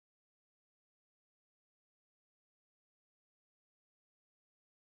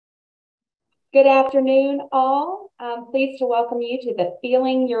Good afternoon, all. I'm pleased to welcome you to the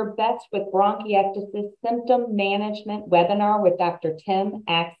Feeling Your Best with Bronchiectasis Symptom Management webinar with Dr. Tim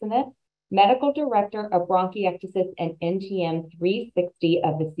Aksamit, Medical Director of Bronchiectasis and NTM 360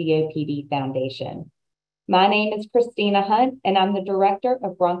 of the COPD Foundation. My name is Christina Hunt, and I'm the Director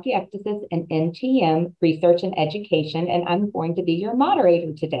of Bronchiectasis and NTM Research and Education, and I'm going to be your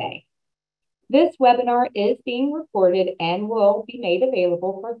moderator today. This webinar is being recorded and will be made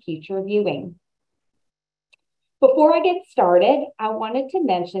available for future viewing. Before I get started, I wanted to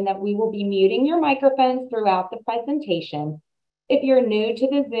mention that we will be muting your microphones throughout the presentation. If you're new to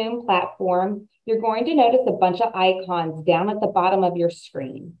the Zoom platform, you're going to notice a bunch of icons down at the bottom of your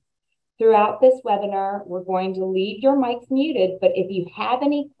screen. Throughout this webinar, we're going to leave your mics muted, but if you have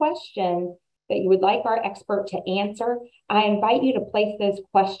any questions that you would like our expert to answer, I invite you to place those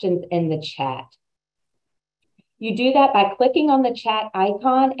questions in the chat. You do that by clicking on the chat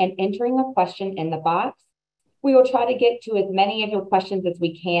icon and entering a question in the box. We will try to get to as many of your questions as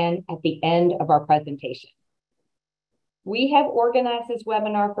we can at the end of our presentation. We have organized this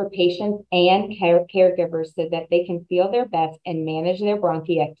webinar for patients and caregivers so that they can feel their best and manage their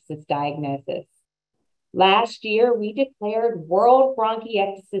bronchiectasis diagnosis. Last year, we declared World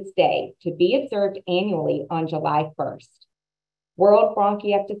Bronchiectasis Day to be observed annually on July 1st. World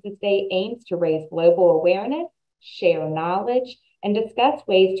Bronchiectasis Day aims to raise global awareness, share knowledge, and discuss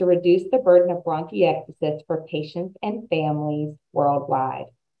ways to reduce the burden of bronchiectasis for patients and families worldwide.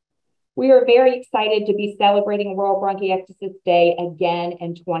 We are very excited to be celebrating World Bronchiectasis Day again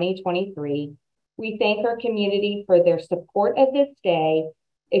in 2023. We thank our community for their support of this day.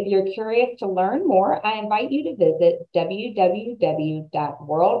 If you're curious to learn more, I invite you to visit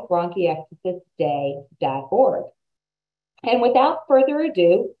www.worldbronchiectasisday.org. And without further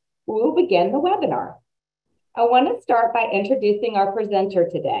ado, we will begin the webinar. I want to start by introducing our presenter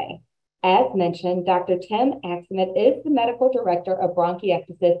today. As mentioned, Dr. Tim Aksamit is the Medical Director of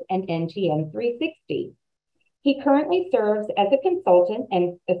Bronchiectasis and NTM 360. He currently serves as a consultant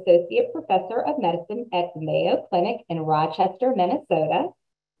and Associate Professor of Medicine at the Mayo Clinic in Rochester, Minnesota.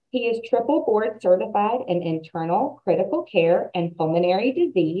 He is triple board certified in internal, critical care, and pulmonary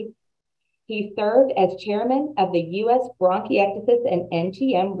disease. He served as chairman of the U.S. Bronchiectasis and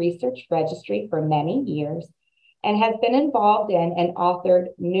NTM Research Registry for many years and has been involved in and authored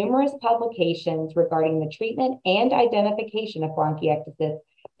numerous publications regarding the treatment and identification of bronchiectasis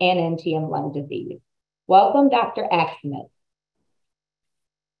and NTM lung disease. Welcome, Dr. Aksamit.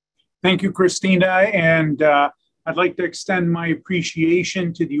 Thank you, Christina, and I'd like to extend my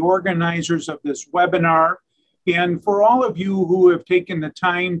appreciation to the organizers of this webinar and for all of you who have taken the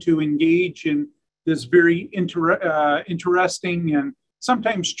time to engage in this very interesting and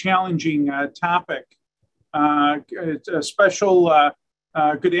sometimes challenging topic. It's a special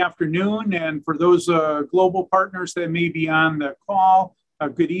good afternoon, and for those global partners that may be on the call, a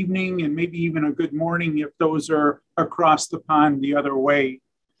good evening and maybe even a good morning if those are across the pond the other way.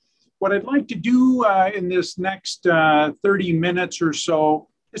 What I'd like to do in this next 30 minutes or so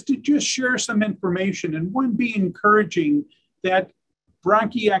is to just share some information, and one be encouraging that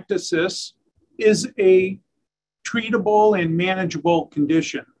bronchiectasis is a treatable and manageable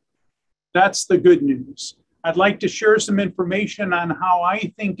condition. That's the good news. I'd like to share some information on how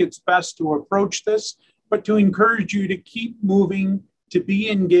I think it's best to approach this, but to encourage you to keep moving, to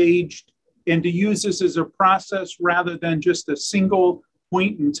be engaged, and to use this as a process rather than just a single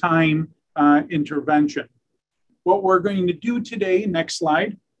point in time intervention. What we're going to do today, next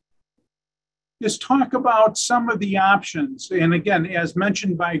slide, is talk about some of the options. And again, as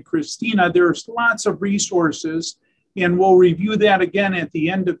mentioned by Christina, there's lots of resources, and we'll review that again at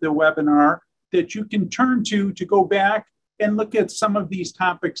the end of the webinar, that you can turn to go back and look at some of these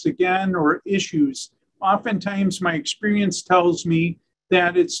topics again or issues. Oftentimes, my experience tells me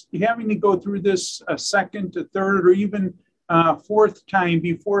that it's having to go through this a second, a third, or even fourth time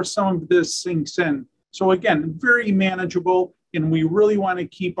before some of this sinks in. So again, very manageable, and we really want to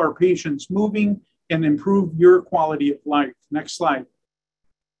keep our patients moving and improve your quality of life. Next slide.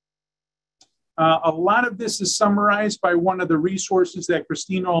 A lot of this is summarized by one of the resources that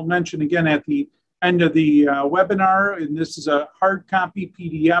Christina will mention again at the end of the webinar, and this is a hard copy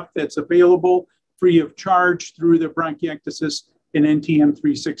PDF that's available free of charge through the Bronchiectasis and NTM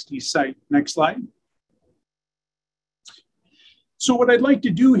 360 site. Next slide. So what I'd like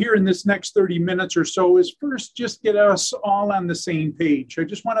to do here in this next 30 minutes or so is first just get us all on the same page. I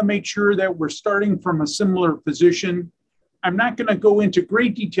just want to make sure that we're starting from a similar position. I'm not going to go into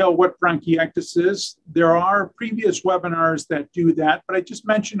great detail what bronchiectasis is. There are previous webinars that do that, but I just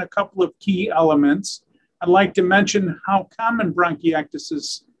mentioned a couple of key elements. I'd like to mention how common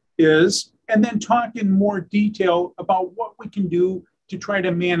bronchiectasis is, and then talk in more detail about what we can do to try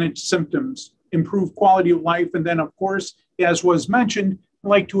to manage symptoms, improve quality of life, and then, of course, as was mentioned, I'd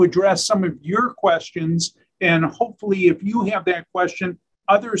like to address some of your questions. And hopefully, if you have that question,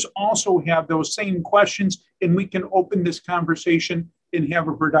 others also have those same questions, and we can open this conversation and have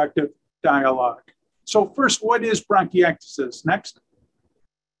a productive dialogue. So first, what is bronchiectasis? Next.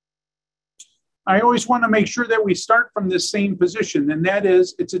 I always want to make sure that we start from the same position, and that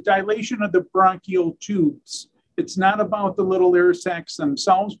is it's a dilation of the bronchial tubes. It's not about the little air sacs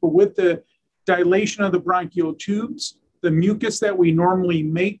themselves, but with the dilation of the bronchial tubes, the mucus that we normally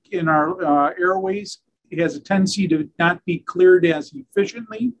make in our airways has a tendency to not be cleared as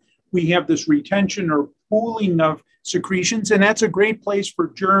efficiently. We have this retention or pooling of secretions, and that's a great place for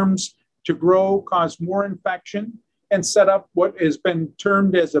germs to grow, cause more infection, and set up what has been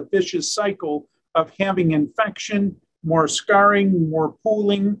termed as a vicious cycle of having infection, more scarring, more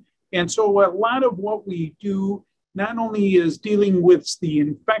pooling. And so a lot of what we do not only is dealing with the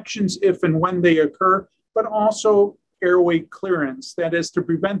infections if and when they occur, but also airway clearance. That is to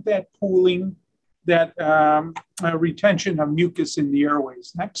prevent that pooling, that retention of mucus in the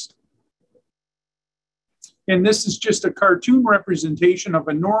airways. Next. And this is just a cartoon representation of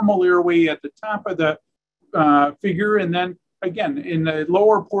a normal airway at the top of the figure. And then again, in the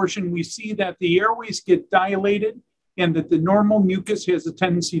lower portion, we see that the airways get dilated and that the normal mucus has a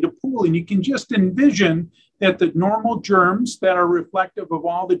tendency to pool. And you can just envision that the normal germs that are reflective of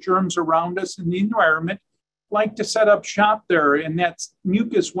all the germs around us in the environment like to set up shop there. And that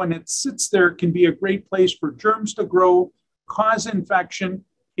mucus, when it sits there, can be a great place for germs to grow, cause infection,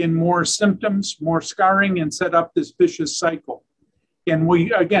 in more symptoms, more scarring, and set up this vicious cycle. And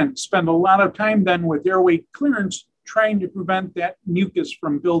we, again, spend a lot of time then with airway clearance trying to prevent that mucus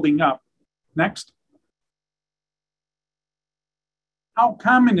from building up. Next. How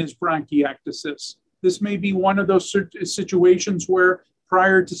common is bronchiectasis? This may be one of those situations where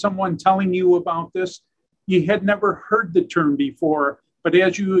prior to someone telling you about this, you had never heard the term before. But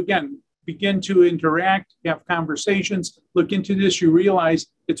as you, again, begin to interact, have conversations, look into this, you realize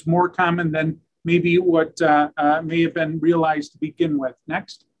it's more common than maybe what may have been realized to begin with.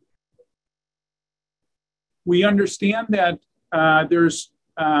 Next. We understand that there's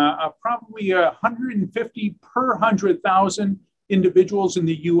probably 150 per 100,000 individuals in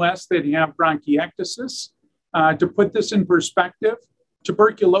the US that have bronchiectasis. To put this in perspective,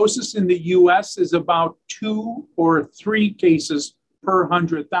 tuberculosis in the US is about 2 or 3 cases per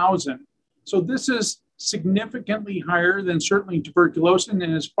 100,000. So this is significantly higher than certainly tuberculosis and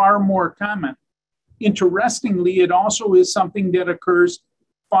is far more common. Interestingly, it also is something that occurs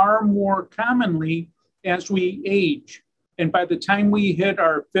far more commonly as we age. And by the time we hit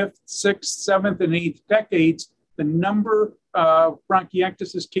our 5th, 6th, 7th, and 8th decades, the number of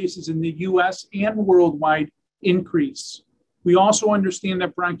bronchiectasis cases in the US and worldwide increase. We also understand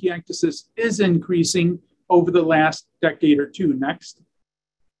that bronchiectasis is increasing over the last decade or two. Next.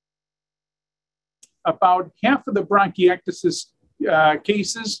 About half of the bronchiectasis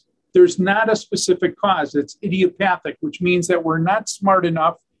cases, there's not a specific cause. It's idiopathic, which means that we're not smart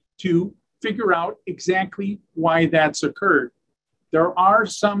enough to figure out exactly why that's occurred. There are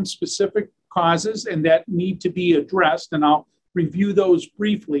some specific causes and that need to be addressed, and I'll review those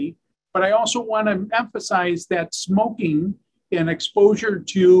briefly. But I also want to emphasize that smoking and exposure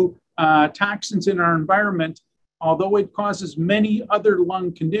to toxins in our environment, although it causes many other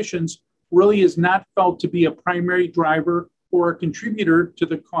lung conditions, really is not felt to be a primary driver or a contributor to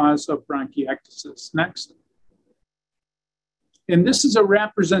the cause of bronchiectasis. Next. And this is a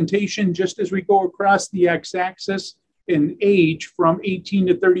representation, just as we go across the x-axis in age from 18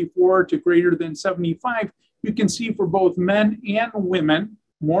 to 34 to greater than 75, you can see for both men and women,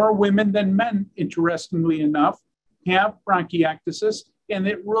 more women than men, interestingly enough, have bronchiectasis, and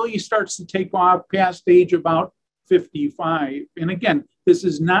it really starts to take off past age about 55. And again, this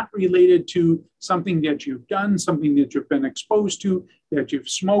is not related to something that you've done, something that you've been exposed to, that you've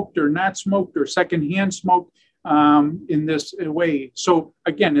smoked or not smoked or secondhand smoked in this way. So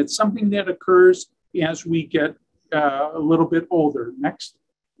again, it's something that occurs as we get a little bit older. Next.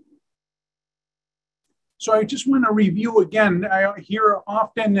 So I just want to review again. I hear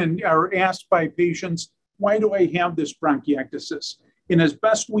often and are asked by patients, why do I have this bronchiectasis? And as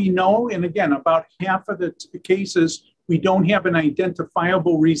best we know, and again, about half of the cases, we don't have an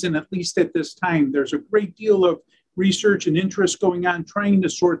identifiable reason, at least at this time. There's a great deal of research and interest going on trying to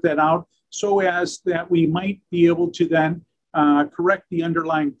sort that out so as that we might be able to then correct the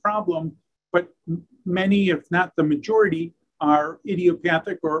underlying problem. But many, if not the majority, are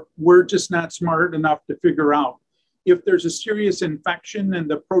idiopathic or we're just not smart enough to figure out. If there's a serious infection, and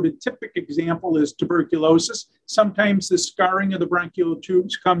the prototypic example is tuberculosis, sometimes the scarring of the bronchial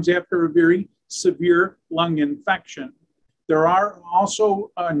tubes comes after a very severe lung infection. There are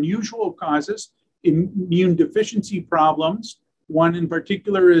also unusual causes, immune deficiency problems. One in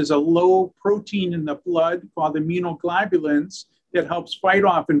particular is a low protein in the blood called immunoglobulins that helps fight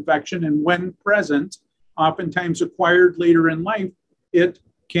off infection, and when present, oftentimes acquired later in life, it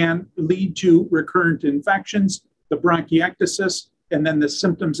can lead to recurrent infections, the bronchiectasis, and then the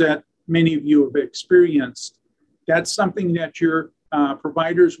symptoms that many of you have experienced. That's something that your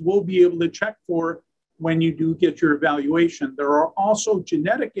providers will be able to check for when you do get your evaluation. There are also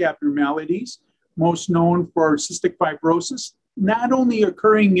genetic abnormalities, most known for cystic fibrosis, not only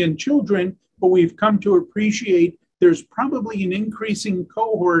occurring in children, but we've come to appreciate there's probably an increasing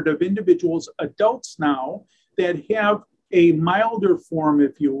cohort of individuals, adults now, that have a milder form,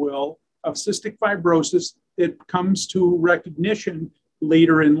 if you will, of cystic fibrosis that comes to recognition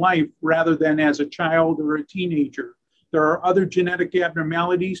later in life rather than as a child or a teenager. There are other genetic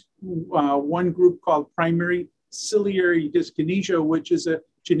abnormalities, one group called primary ciliary dyskinesia, which is a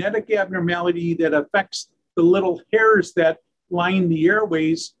genetic abnormality that affects the little hairs that line the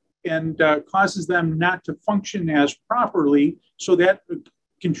airways and causes them not to function as properly. So that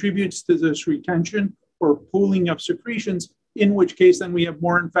contributes to this retention or pooling of secretions, in which case then we have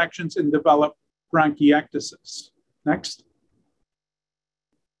more infections and develop bronchiectasis. Next.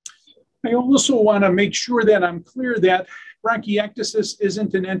 I also want to make sure that I'm clear that bronchiectasis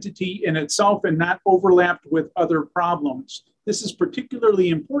isn't an entity in itself and not overlapped with other problems. This is particularly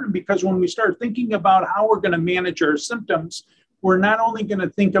important because when we start thinking about how we're going to manage our symptoms, we're not only going to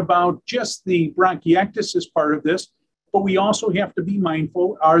think about just the bronchiectasis part of this, but we also have to be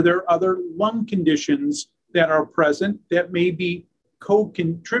mindful, are there other lung conditions that are present that may be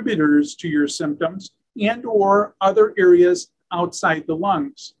co-contributors to your symptoms and or other areas outside the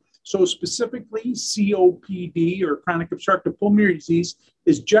lungs? So specifically, COPD, or chronic obstructive pulmonary disease,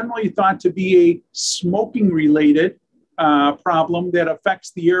 is generally thought to be a smoking-related problem that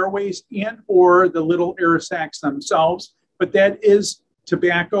affects the airways and or the little air sacs themselves, but that is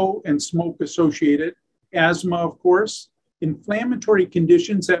tobacco and smoke associated. Asthma, of course, inflammatory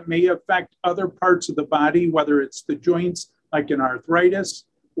conditions that may affect other parts of the body, whether it's the joints, like in arthritis,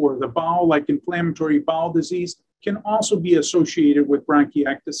 or the bowel, like inflammatory bowel disease, can also be associated with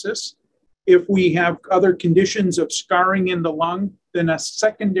bronchiectasis. If we have other conditions of scarring in the lung, then a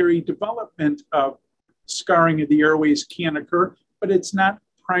secondary development of scarring of the airways can occur, but it's not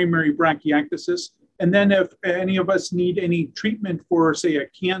primary bronchiectasis. And then if any of us need any treatment for, say, a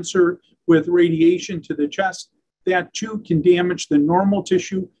cancer with radiation to the chest, that too can damage the normal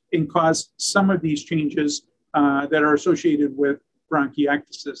tissue and cause some of these changes that are associated with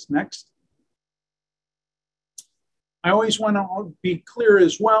bronchiectasis. Next. I always want to be clear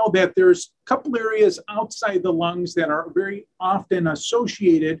as well that there's a couple areas outside the lungs that are very often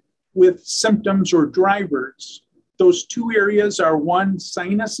associated with symptoms or drivers. Those two areas are, one,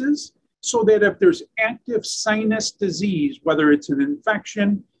 sinuses, so that if there's active sinus disease, whether it's an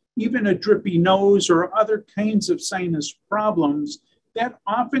infection, even a drippy nose or other kinds of sinus problems, that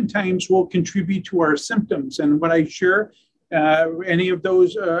oftentimes will contribute to our symptoms. And what I share, any of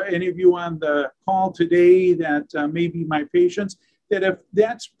you on the call today that may be my patients, that if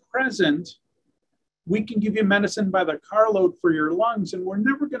that's present, we can give you medicine by the carload for your lungs, and we're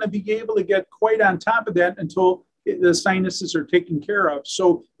never going to be able to get quite on top of that until the sinuses are taken care of.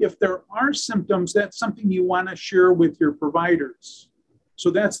 So if there are symptoms, that's something you want to share with your providers.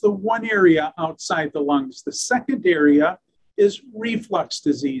 So that's the one area outside the lungs. The second area is reflux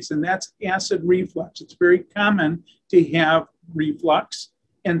disease, and that's acid reflux. It's very common to have reflux,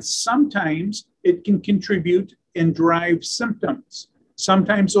 and sometimes it can contribute and drive symptoms.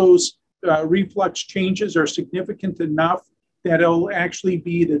 Sometimes those reflux changes are significant enough that it'll actually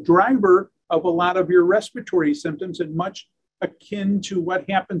be the driver of a lot of your respiratory symptoms, and much akin to what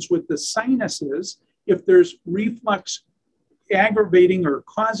happens with the sinuses. If there's reflux aggravating or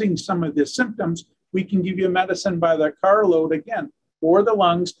causing some of the symptoms, we can give you medicine by the carload, again, for the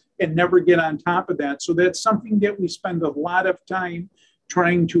lungs, and never get on top of that. So that's something that we spend a lot of time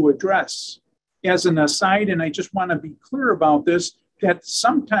trying to address. As an aside, and I just want to be clear about this, that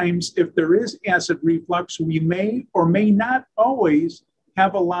sometimes if there is acid reflux, we may or may not always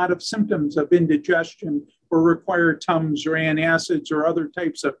have a lot of symptoms of indigestion or require Tums or antacids or other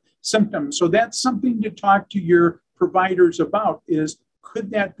types of symptoms. So that's something to talk to your providers about, is could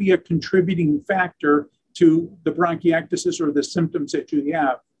that be a contributing factor to the bronchiectasis or the symptoms that you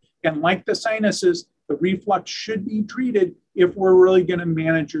have? And like the sinuses, the reflux should be treated if we're really going to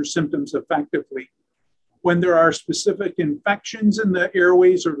manage your symptoms effectively. When there are specific infections in the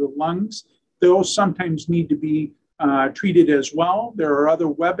airways or the lungs, those sometimes need to be treated as well. There are other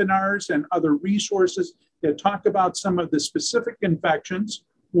webinars and other resources that talk about some of the specific infections.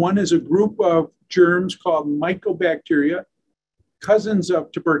 One is a group of germs called mycobacteria, cousins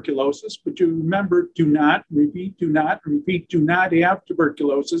of tuberculosis, but you remember, do not have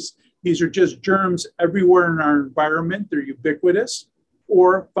tuberculosis. These are just germs everywhere in our environment. They're ubiquitous,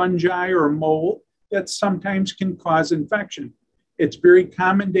 or fungi or mold that sometimes can cause infection. It's very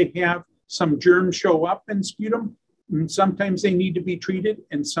common to have some germs show up in sputum, and sometimes they need to be treated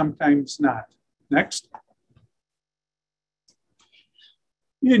and sometimes not. Next.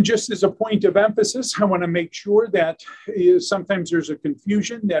 And just as a point of emphasis, I want to make sure that sometimes there's a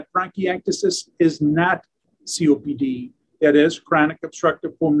confusion that bronchiectasis is not COPD. That is chronic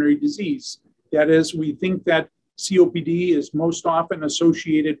obstructive pulmonary disease. That is, we think that COPD is most often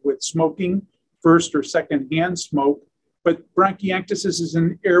associated with smoking, first or second-hand smoke, but bronchiectasis is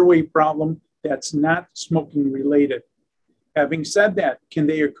an airway problem that's not smoking related. Having said that, can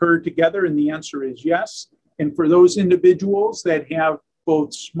they occur together? And the answer is yes. And for those individuals that have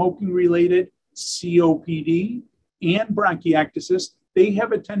both smoking-related COPD and bronchiectasis, they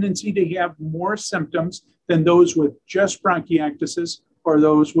have a tendency to have more symptoms than those with just bronchiectasis or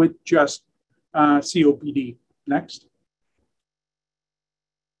those with just COPD. Next.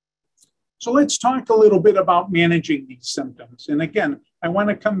 So let's talk a little bit about managing these symptoms. And again, I want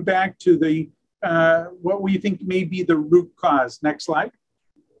to come back to the what we think may be the root cause. Next slide.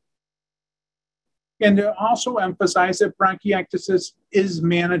 And to also emphasize that bronchiectasis is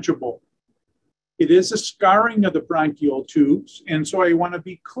manageable. It is a scarring of the bronchial tubes. And so I want to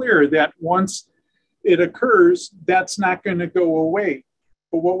be clear that once it occurs, that's not going to go away.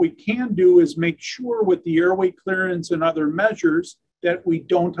 But what we can do is make sure with the airway clearance and other measures that we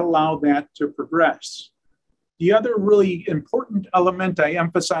don't allow that to progress. The other really important element I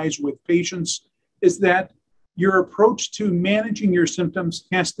emphasize with patients is that your approach to managing your symptoms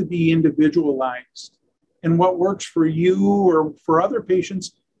has to be individualized. And what works for you or for other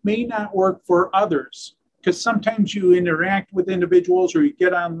patients may not work for others, because sometimes you interact with individuals or you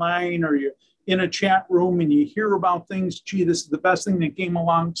get online or you're in a chat room and you hear about things, gee, this is the best thing that came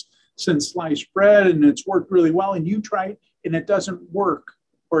along since sliced bread and it's worked really well, and you try it and it doesn't work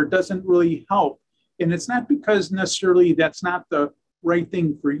or it doesn't really help. And it's not because necessarily that's not the right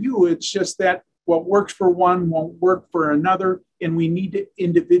thing for you, it's just that what works for one won't work for another, and we need to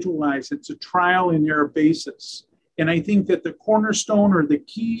individualize. It's a trial and error basis. And I think that the cornerstone or the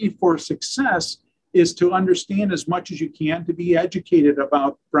key for success is to understand as much as you can, to be educated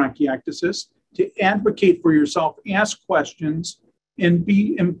about bronchiectasis, to advocate for yourself, ask questions, and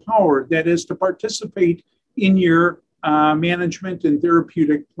be empowered. That is, to participate in your management and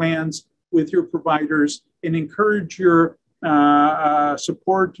therapeutic plans with your providers, and encourage your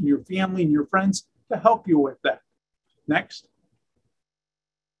support and your family and your friends to help you with that. Next.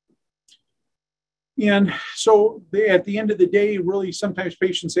 And so at the end of the day, really sometimes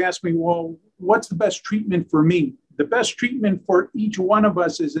patients ask me, well, what's the best treatment for me? The best treatment for each one of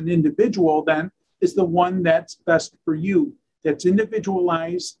us as an individual then is the one that's best for you, that's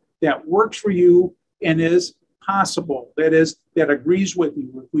individualized, that works for you and is possible, that is, that agrees with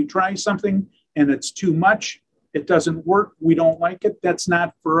you. If we try something and it's too much, it doesn't work, we don't like it, that's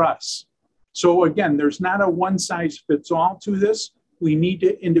not for us. So again, there's not a one size fits all to this. We need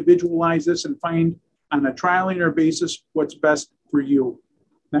to individualize this and find on a trial and error basis what's best for you.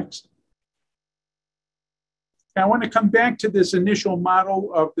 Next. I want to come back to this initial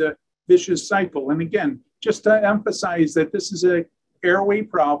model of the vicious cycle. And again, just to emphasize that this is an airway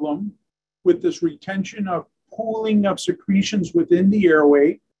problem with this retention of pooling of secretions within the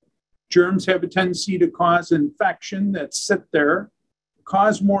airway. Germs have a tendency to cause infection that sit there,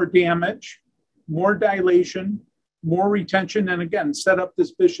 cause more damage, more dilation, more retention, and again, set up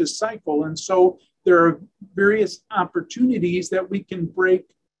this vicious cycle. And so there are various opportunities that we can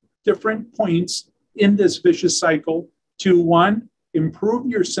break different points in this vicious cycle to, one, improve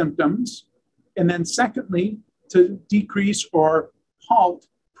your symptoms, and then secondly, to decrease or halt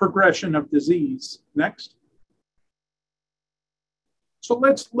progression of disease. Next. So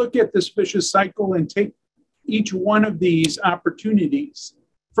let's look at this vicious cycle and take each one of these opportunities.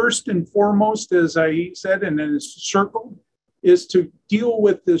 First and foremost, as I said, and it's circled, is to deal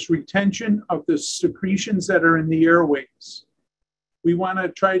with this retention of the secretions that are in the airways. We want to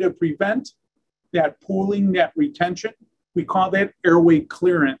try to prevent that pooling, that retention. We call that airway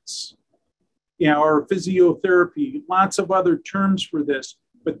clearance. Or physiotherapy, lots of other terms for this,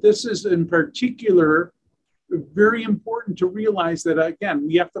 but this is in particular very important to realize that, again,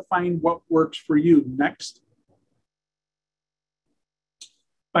 we have to find what works for you. Next.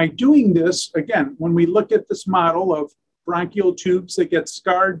 By doing this, again, when we look at this model of bronchial tubes that get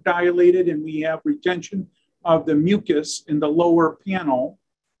scarred, dilated, and we have retention of the mucus in the lower panel,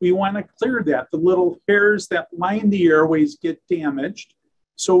 we want to clear that. The little hairs that line the airways get damaged.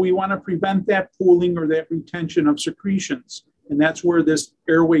 So we want to prevent that pooling or that retention of secretions. And that's where this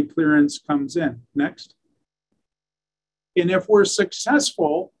airway clearance comes in. Next. And if we're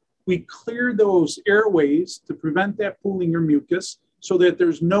successful, we clear those airways to prevent that pooling or mucus so that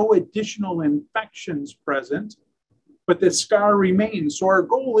there's no additional infections present, but the scar remains. So our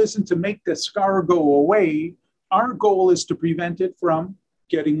goal isn't to make the scar go away. Our goal is to prevent it from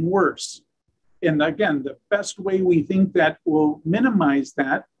getting worse. And again, the best way we think that will minimize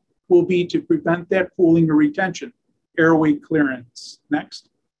that will be to prevent that pooling or retention, airway clearance. Next.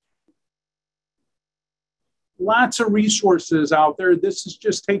 Lots of resources out there. This is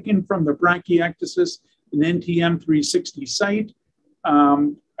just taken from the Bronchiectasis and NTM 360 site.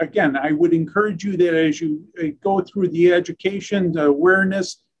 Again, I would encourage you that as you go through the education, the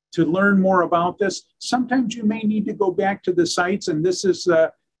awareness to learn more about this, sometimes you may need to go back to the sites, and this is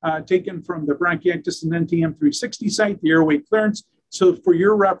taken from the Bronchiectasis and NTM 360 site, the airway clearance. So for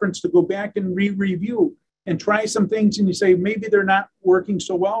your reference to go back and review and try some things, and you say, maybe they're not working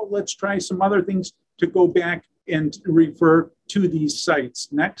so well, let's try some other things to go back and refer to these sites.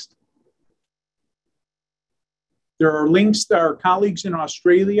 Next. There are links that our colleagues in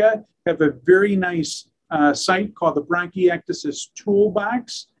Australia have a very nice site called the Bronchiectasis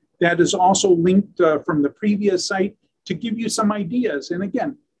Toolbox that is also linked from the previous site to give you some ideas. And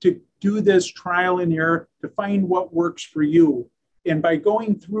again, to do this trial and error to find what works for you. And by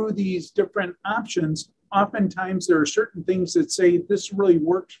going through these different options, oftentimes there are certain things that say this really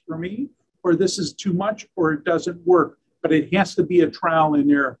works for me, or this is too much, or it doesn't work. But it has to be a trial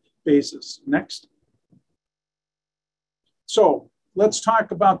and error basis. Next. So let's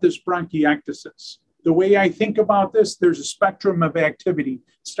talk about this bronchiectasis. The way I think about this, there's a spectrum of activity.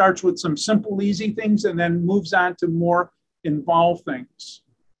 Starts with some simple, easy things and then moves on to more involved things.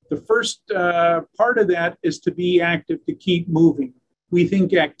 The first part of that is to be active, to keep moving. We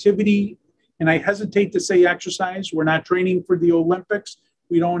think activity, and I hesitate to say exercise. We're not training for the Olympics.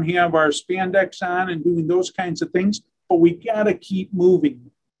 We don't have our spandex on and doing those kinds of things, but we gotta keep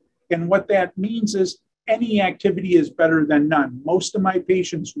moving. And what that means is any activity is better than none. Most of my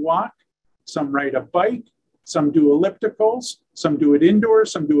patients walk, some ride a bike, some do ellipticals, some do it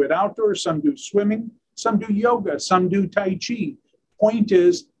indoors, some do it outdoors, some do swimming, some do yoga, some do Tai Chi. Point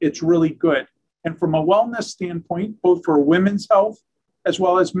is, it's really good. And from a wellness standpoint, both for women's health as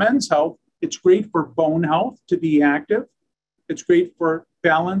well as men's health, it's great for bone health to be active. It's great for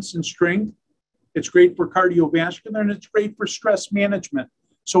balance and strength. It's great for cardiovascular, and it's great for stress management.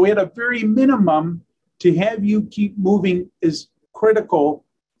 So at a very minimum, to have you keep moving is critical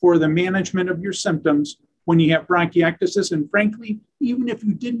for the management of your symptoms when you have bronchiectasis. And frankly, even if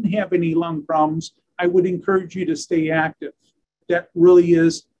you didn't have any lung problems, I would encourage you to stay active. That really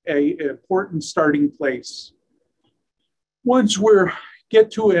is an important starting place. Once we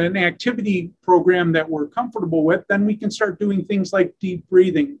get to an activity program that we're comfortable with, then we can start doing things like deep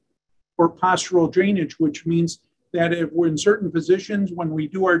breathing or postural drainage, which means that if we're in certain positions, when we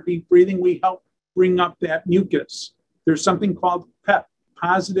do our deep breathing, we help bring up that mucus. There's something called PEP,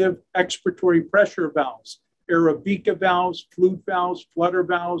 positive expiratory pressure valves, Arabica valves, flute valves, flutter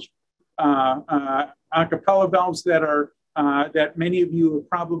valves, acapella valves that are that many of you have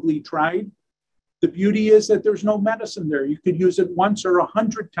probably tried. The beauty is that there's no medicine there. You could use it once or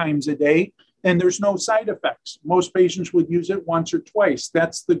 100 times a day, and there's no side effects. Most patients would use it once or twice.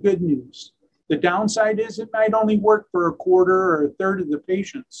 That's the good news. The downside is it might only work for a quarter or a third of the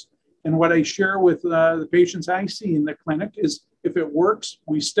patients. And what I share with the patients I see in the clinic is if it works,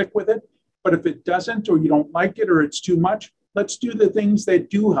 we stick with it. But if it doesn't, or you don't like it, or it's too much, let's do the things that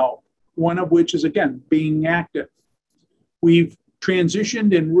do help. One of which is, again, being active. We've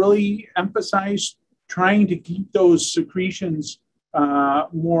transitioned and really emphasized trying to keep those secretions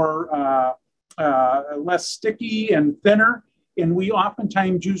less sticky and thinner. And we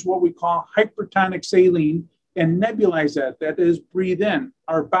oftentimes use what we call hypertonic saline and nebulize that. That is, breathe in.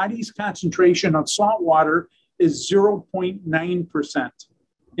 Our body's concentration of salt water is 0.9%.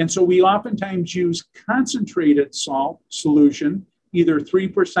 And so we oftentimes use concentrated salt solution, either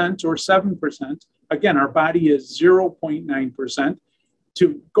 3% or 7%. Again, our body is 0.9%,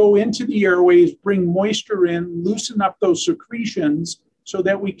 to go into the airways, bring moisture in, loosen up those secretions so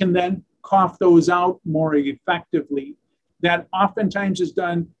that we can then cough those out more effectively. That oftentimes is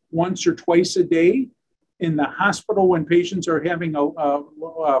done once or twice a day. In the hospital, when patients are having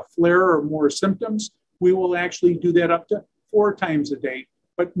a flare or more symptoms, we will actually do that up to 4 times a day.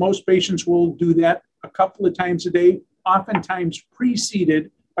 But most patients will do that a couple of times a day, oftentimes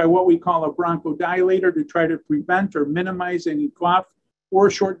preceded by what we call a bronchodilator to try to prevent or minimize any cough or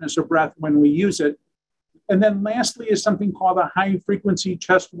shortness of breath when we use it. And then lastly is something called a high frequency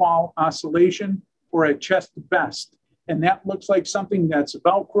chest wall oscillation or a chest vest. And that looks like something that's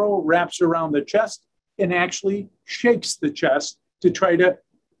Velcro, wraps around the chest and actually shakes the chest to try to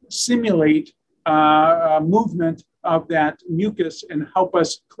simulate movement of that mucus and help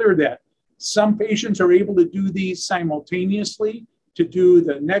us clear that. Some patients are able to do these simultaneously, to do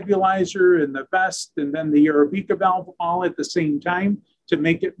the nebulizer and the vest and then the aerobica valve all at the same time to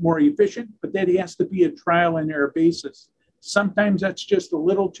make it more efficient, but that has to be a trial and error basis. Sometimes that's just a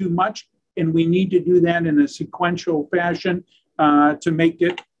little too much, and we need to do that in a sequential fashion to make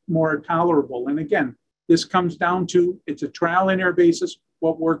it more tolerable. And again, this comes down to it's a trial and error basis.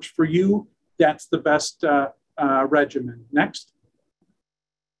 What works for you, that's the best regimen. Next.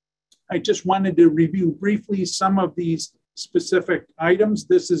 I just wanted to review briefly some of these specific items.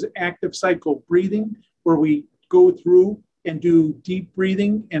 This is active cycle breathing, where we go through and do deep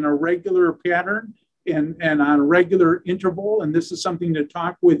breathing in a regular pattern and on a regular interval. And this is something to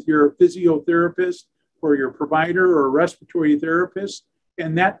talk with your physiotherapist or your provider or respiratory therapist.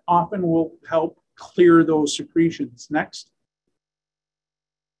 And that often will help clear those secretions. Next.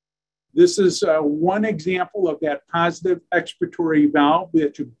 This is one example of that positive expiratory valve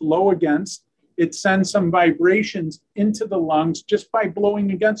that you blow against. It sends some vibrations into the lungs just by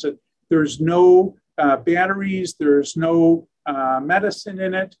blowing against it. There's no batteries, there's no medicine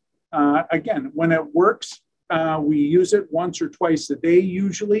in it. Again, when it works, we use it once or twice a day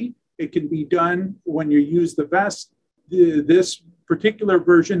usually. It can be done when you use the vest. This particular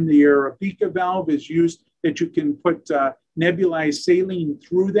version, the aerobica valve, is used that you can put nebulized saline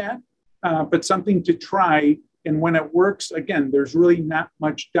through that, but something to try. And when it works, again, there's really not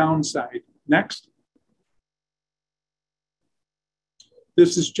much downside. Next.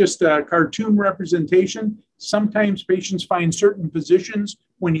 This is just a cartoon representation. Sometimes patients find certain positions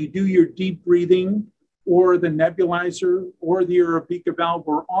when you do your deep breathing or the nebulizer or the aerobica valve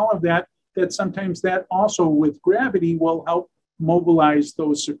or all of that, that sometimes that also with gravity will help mobilize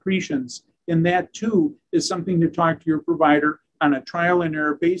those secretions. And that too is something to talk to your provider on a trial and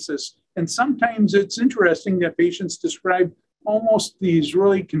error basis. And sometimes it's interesting that patients describe almost these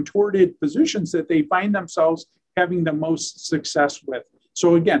really contorted positions that they find themselves having the most success with.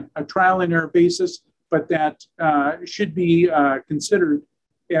 So again, a trial and error basis, but that should be considered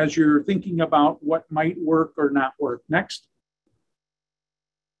as you're thinking about what might work or not work. Next.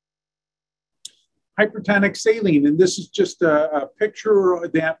 Hypertonic saline, and this is just a picture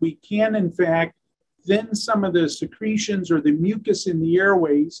that we can in fact thin some of the secretions or the mucus in the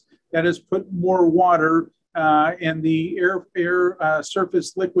airways. That is, put more water and the air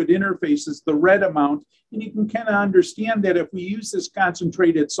surface liquid interfaces, the red amount. And you can kind of understand that if we use this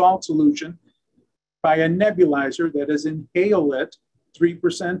concentrated salt solution by a nebulizer, that is, inhale it,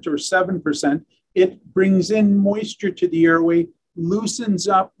 3% or 7%, it brings in moisture to the airway, loosens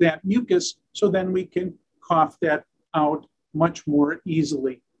up that mucus, so then we can cough that out much more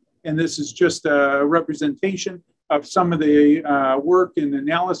easily. And this is just a representation of some of the work and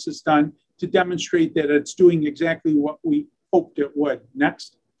analysis done to demonstrate that it's doing exactly what we hoped it would.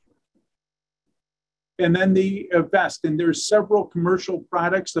 Next. And then the vest, and there's several commercial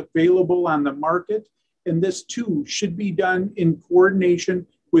products available on the market. And this too should be done in coordination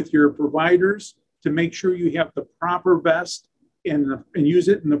with your providers to make sure you have the proper vest and use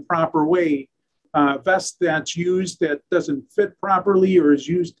it in the proper way. Vest that's used that doesn't fit properly or is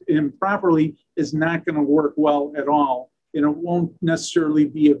used improperly is not going to work well at all. And it won't necessarily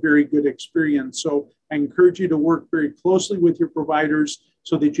be a very good experience. So I encourage you to work very closely with your providers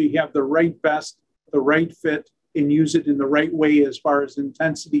so that you have the right vest, the right fit, and use it in the right way as far as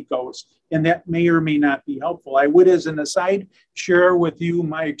intensity goes. And that may or may not be helpful. I would, as an aside, share with you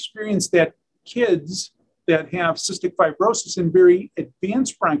my experience that kids that have cystic fibrosis and very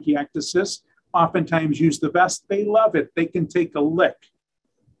advanced bronchiectasis oftentimes use the vest. They love it. They can take a lick.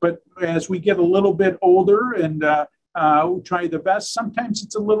 But as we get a little bit older and try the vest, sometimes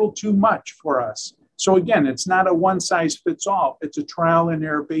it's a little too much for us. So again, it's not a one size fits all. It's a trial and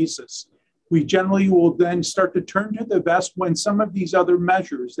error basis. We generally will then start to turn to the vest when some of these other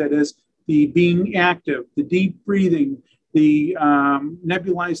measures, that is the being active, the deep breathing, the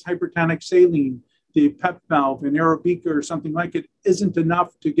nebulized hypertonic saline, the PEP valve, an aerobica or something like it, isn't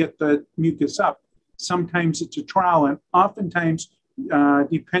enough to get the mucus up. Sometimes it's a trial, and oftentimes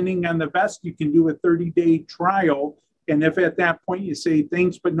Depending on the vest, you can do a 30-day trial. And if at that point you say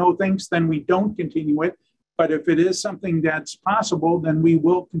thanks, but no thanks, then we don't continue it. But if it is something that's possible, then we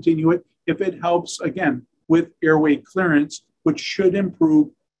will continue it if it helps, again, with airway clearance, which should improve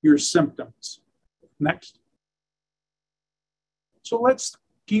your symptoms. Next. So let's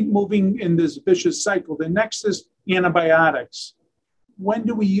keep moving in this vicious cycle. The next is antibiotics. When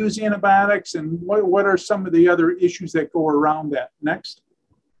do we use antibiotics, and what are some of the other issues that go around that? Next.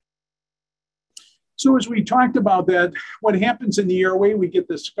 So as we talked about that, what happens in the airway, we get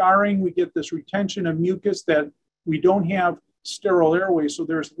this scarring, we get this retention of mucus that we don't have sterile airway. So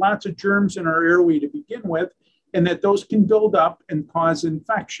there's lots of germs in our airway to begin with, and that those can build up and cause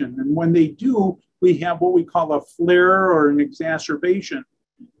infection. And when they do, we have what we call a flare or an exacerbation.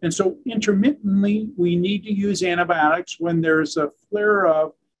 And so intermittently, we need to use antibiotics when there's a flare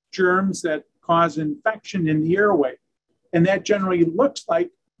of germs that cause infection in the airway. And that generally looks like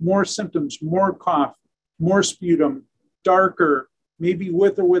more symptoms, more cough, more sputum, darker, maybe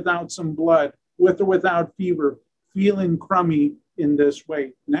with or without some blood, with or without fever, feeling crummy in this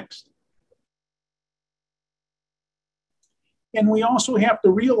way. Next. And we also have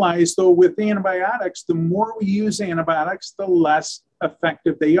to realize, though, with antibiotics, the more we use antibiotics, the less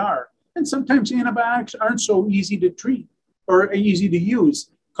effective they are. And sometimes antibiotics aren't so easy to treat or easy to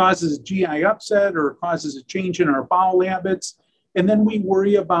use. Causes GI upset or causes a change in our bowel habits. And then we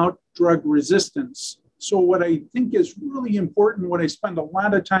worry about drug resistance. So what I think is really important, what I spend a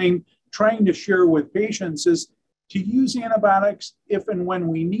lot of time trying to share with patients, is to use antibiotics if and when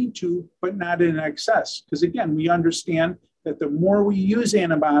we need to, but not in excess. Because again, we understand that the more we use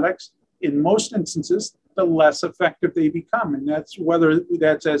antibiotics, in most instances, the less effective they become. And that's whether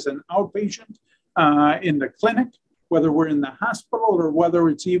that's as an outpatient in the clinic, whether we're in the hospital, or whether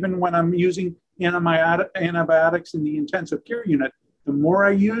it's even when I'm using antibiotics in the intensive care unit. The more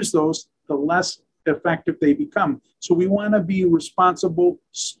I use those, the less effective they become. So we want to be responsible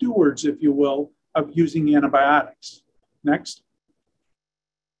stewards, if you will, of using antibiotics. Next.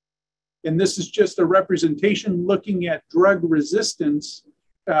 And this is just a representation looking at drug resistance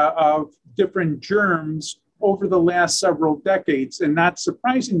of different germs over the last several decades. And not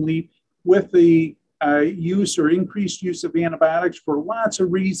surprisingly, with the use or increased use of antibiotics for lots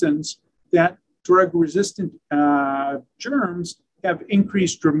of reasons, that drug-resistant germs have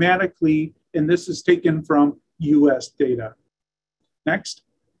increased dramatically, and this is taken from US data. Next.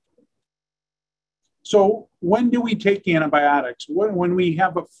 So when do we take antibiotics? When we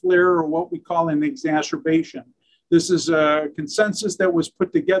have a flare or what we call an exacerbation. This is a consensus that was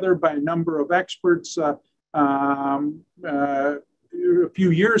put together by a number of experts a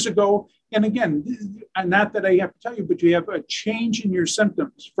few years ago. And again, not that I have to tell you, but you have a change in your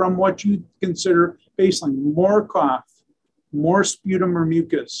symptoms from what you consider baseline. More cough, more sputum or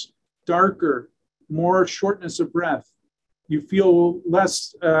mucus, darker, more shortness of breath. You feel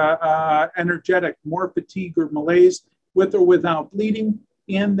less energetic, more fatigue or malaise, with or without bleeding,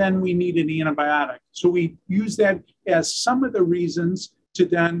 and then we need an antibiotic. So we use that as some of the reasons to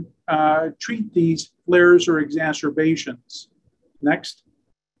then treat these flares or exacerbations. Next.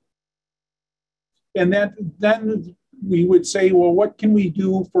 And then we would say, well, what can we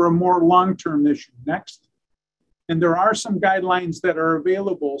do for a more long-term issue? Next. And there are some guidelines that are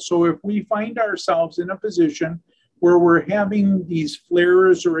available. So if we find ourselves in a position where we're having these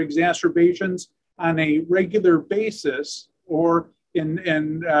flares or exacerbations on a regular basis, or in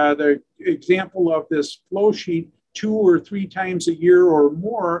the example of this flow sheet, 2 or 3 times a year or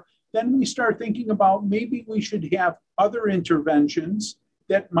more, then we start thinking about maybe we should have other interventions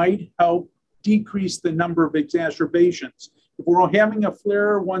that might help decrease the number of exacerbations. If we're having a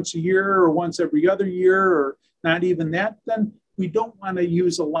flare once a year or once every other year, or not even that, then we don't want to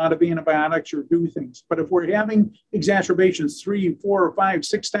use a lot of antibiotics or do things. But if we're having exacerbations 3, 4, or 5,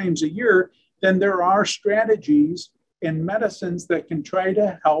 6 times a year, then there are strategies and medicines that can try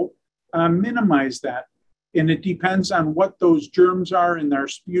to help minimize that. And it depends on what those germs are in their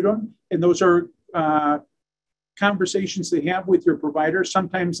sputum. And those are conversations they have with your provider.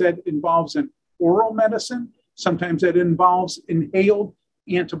 Sometimes that involves an oral medicine. Sometimes that involves inhaled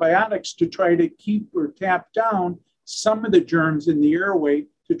antibiotics to try to keep or tap down some of the germs in the airway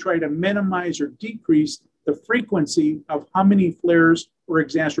to try to minimize or decrease the frequency of how many flares or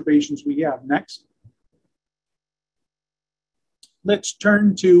exacerbations we have. Next. Let's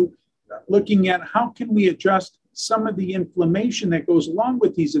turn to looking at how can we adjust some of the inflammation that goes along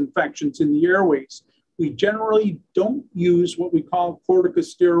with these infections in the airways. We generally don't use what we call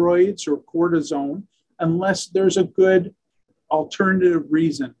corticosteroids or cortisone unless there's a good alternative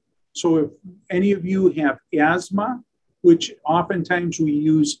reason. So if any of you have asthma, which oftentimes we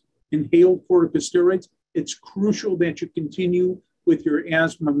use inhaled corticosteroids, it's crucial that you continue with your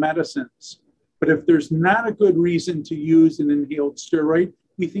asthma medicines. But if there's not a good reason to use an inhaled steroid,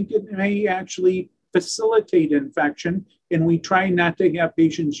 we think it may actually facilitate infection, and we try not to have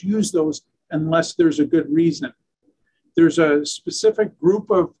patients use those unless there's a good reason. There's a specific group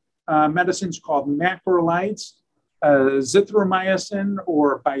of medicines called macrolides, zithromycin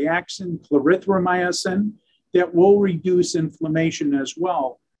or Biaxin, clarithromycin, that will reduce inflammation as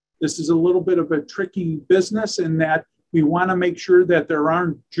well. This is a little bit of a tricky business in that we want to make sure that there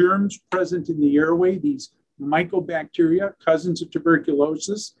aren't germs present in the airway, these mycobacteria, cousins of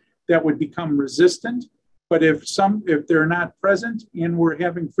tuberculosis, that would become resistant. But if they're not present and we're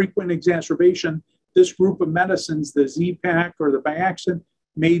having frequent exacerbation, this group of medicines, the Z-Pak or the Biaxin,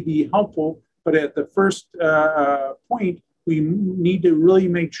 may be helpful. But at the first point, we need to really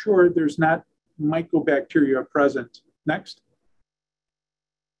make sure there's not mycobacteria present. Next.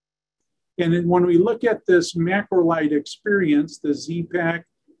 And then when we look at this macrolide experience, the Z-Pak,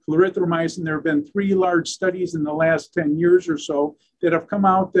 clarithromycin, there have been 3 large studies in the last 10 years or so that have come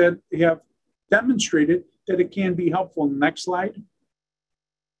out that have demonstrated that it can be helpful. Next slide.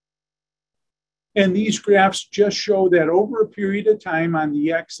 And these graphs just show that over a period of time on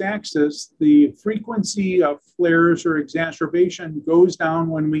the x-axis, the frequency of flares or exacerbation goes down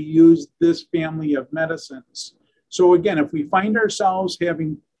when we use this family of medicines. So again, if we find ourselves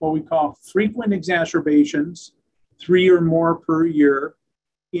having what we call frequent exacerbations, 3 or more per year,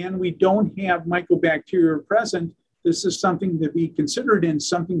 and we don't have mycobacteria present, this is something to be considered and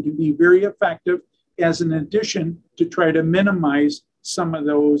something to be very effective as an addition to try to minimize some of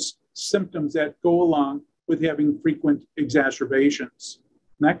those symptoms that go along with having frequent exacerbations.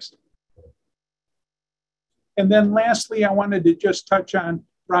 Next. And then lastly, I wanted to just touch on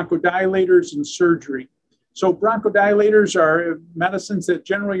bronchodilators and surgery. So bronchodilators are medicines that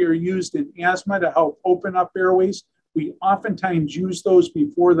generally are used in asthma to help open up airways. We oftentimes use those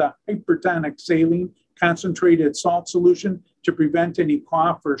before the hypertonic saline concentrated salt solution to prevent any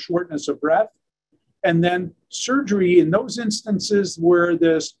cough or shortness of breath. And then surgery in those instances where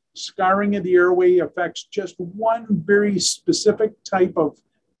this scarring of the airway affects just one very specific type of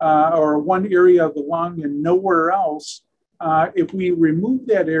or one area of the lung and nowhere else, if we remove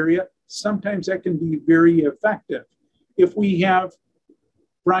that area, sometimes that can be very effective. If we have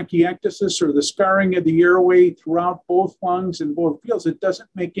bronchiectasis or the scarring of the airway throughout both lungs and both fields, it doesn't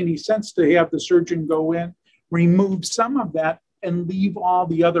make any sense to have the surgeon go in, remove some of that, and leave all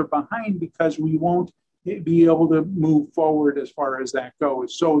the other behind because we won't be able to move forward as far as that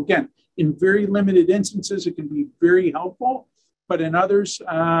goes. So again, in very limited instances, it can be very helpful, but in others,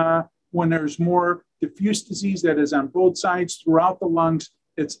 when there's more diffuse disease that is on both sides throughout the lungs,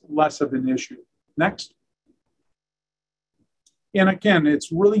 it's less of an issue. Next. And again,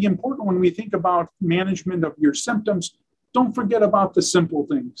 it's really important when we think about management of your symptoms, don't forget about the simple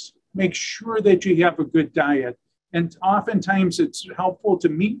things. Make sure that you have a good diet. And oftentimes it's helpful to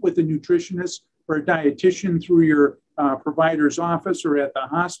meet with a nutritionist or a dietitian through your provider's office or at the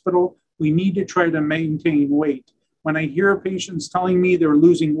hospital. We need to try to maintain weight. When I hear patients telling me they're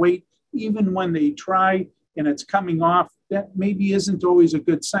losing weight, even when they try and it's coming off, that maybe isn't always a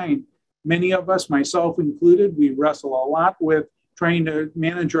good sign. Many of us, myself included, we wrestle a lot with trying to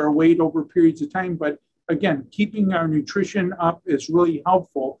manage our weight over periods of time. But again, keeping our nutrition up is really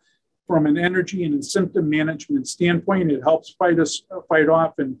helpful from an energy and symptom management standpoint. It helps fight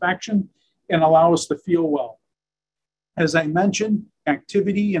off infection and allow us to feel well. As I mentioned,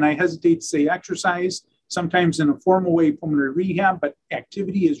 activity, and I hesitate to say exercise, sometimes in a formal way, pulmonary rehab, but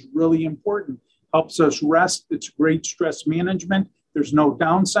activity is really important. Helps us rest. It's great stress management. There's no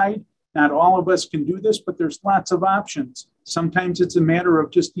downside. Not all of us can do this, but there's lots of options. Sometimes it's a matter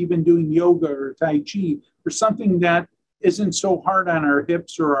of just even doing yoga or Tai Chi or something that isn't so hard on our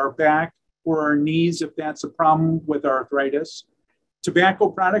hips or our back or our knees if that's a problem with arthritis. Tobacco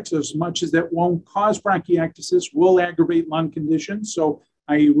products, as much as that won't cause bronchiectasis, will aggravate lung conditions. So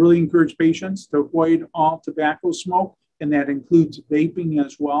I really encourage patients to avoid all tobacco smoke, and that includes vaping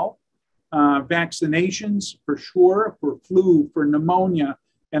as well. Vaccinations, for sure, for flu, for pneumonia,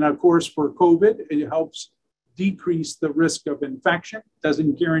 and of course for COVID. It helps decrease the risk of infection.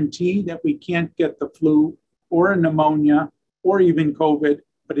 Doesn't guarantee that we can't get the flu or a pneumonia or even COVID,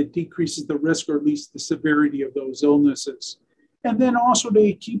 but it decreases the risk or at least the severity of those illnesses. And then also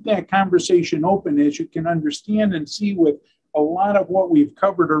to keep that conversation open, as you can understand and see with a lot of what we've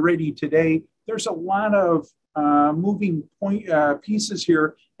covered already today, there's a lot of moving pieces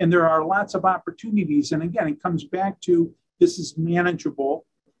here, and there are lots of opportunities. And again, it comes back to this is manageable.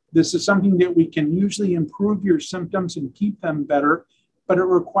 This is something that we can usually improve your symptoms and keep them better, but it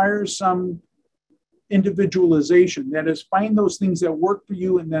requires some individualization. That is, find those things that work for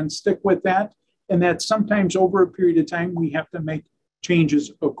you and then stick with that. And that sometimes over a period of time, we have to make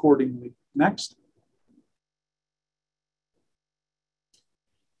changes accordingly. Next.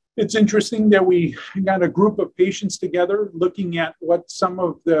 It's interesting that we got a group of patients together looking at what some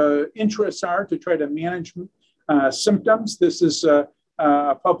of the interests are to try to manage symptoms. This is a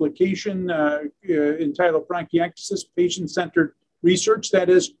publication entitled Bronchiectasis, Patient-Centered Research. That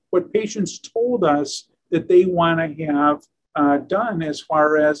is what patients told us that they want to have done as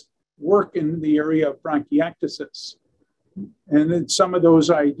far as work in the area of bronchiectasis. And then some of those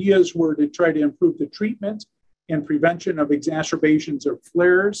ideas were to try to improve the treatment and prevention of exacerbations or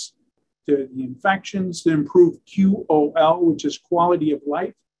flares, to the infections, to improve QOL, which is quality of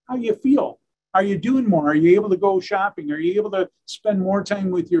life. How you feel? Are you doing more? Are you able to go shopping? Are you able to spend more time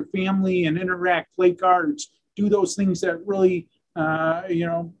with your family and interact, play cards, do those things that really,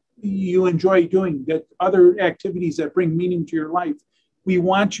 you enjoy doing, that other activities that bring meaning to your life? We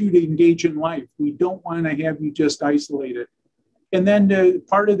want you to engage in life. We don't want to have you just isolated. And then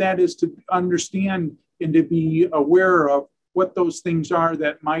part of that is to understand and to be aware of what those things are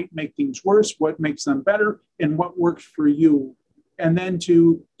that might make things worse, what makes them better, and what works for you. And then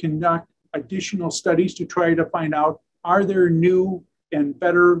to conduct additional studies to try to find out, are there new and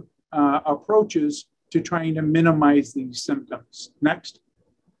better approaches to trying to minimize these symptoms? Next.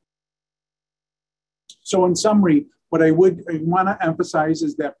 So in summary, what I want to emphasize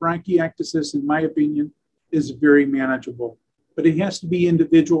is that bronchiectasis, in my opinion, is very manageable, but it has to be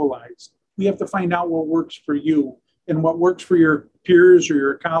individualized. We have to find out what works for you, and what works for your peers or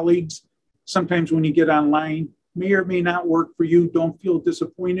your colleagues. Sometimes when you get online, may or may not work for you. Don't feel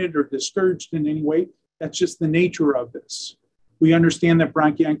disappointed or discouraged in any way. That's just the nature of this. We understand that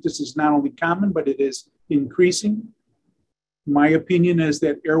bronchiectasis is not only common, but it is increasing. My opinion is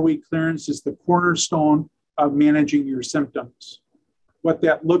that airway clearance is the cornerstone of managing your symptoms. What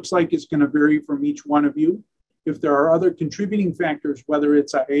that looks like is going to vary from each one of you. If there are other contributing factors, whether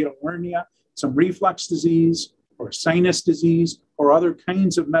it's a hiatal hernia, some reflux disease, or sinus disease, or other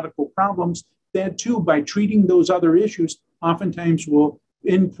kinds of medical problems, that too, by treating those other issues, oftentimes will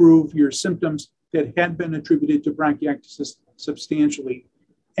improve your symptoms that had been attributed to bronchiectasis substantially.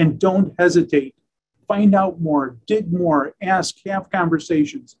 And don't hesitate. Find out more, dig more, ask, have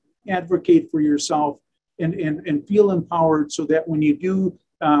conversations, advocate for yourself, and feel empowered so that when you do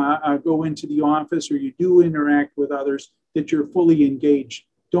go into the office or you do interact with others, that you're fully engaged.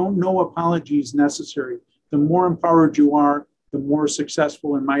 No apologies necessary. The more empowered you are, the more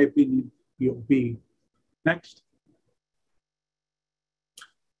successful, in my opinion, you'll be. Next.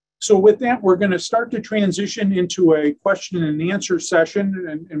 So with that, we're going to start to transition into a question and answer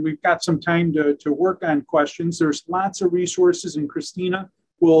session, and we've got some time to work on questions. There's lots of resources, and Christina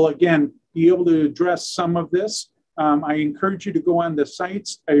will, again, be able to address some of this. I encourage you to go on the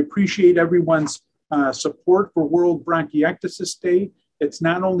sites. I appreciate everyone's support for World Bronchiectasis Day. It's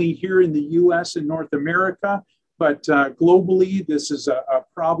not only here in the US and North America, but globally, this is a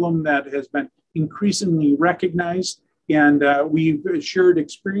problem that has been increasingly recognized, and we've shared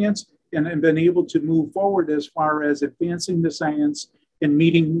experience and been able to move forward as far as advancing the science and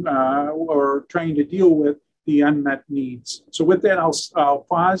meeting or trying to deal with the unmet needs. So with that, I'll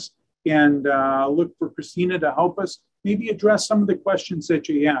pause and look for Christina to help us maybe address some of the questions that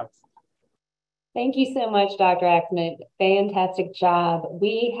you have. Thank you so much, Dr. Aksamit. Fantastic job.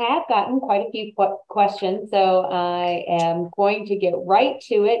 We have gotten quite a few questions, so I am going to get right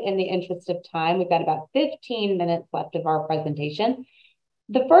to it in the interest of time. We've got about 15 minutes left of our presentation.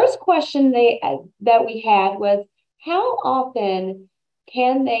 The first question that we had was, how often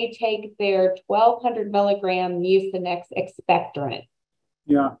can they take their 1,200 milligram Mucinex expectorant?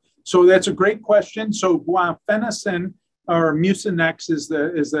 Yeah, so that's a great question. So guanfenicin, or Mucinex is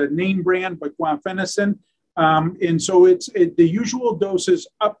the name brand, but guanfenicin. And so the usual dose is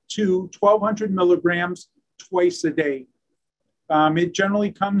up to 1,200 milligrams twice a day. It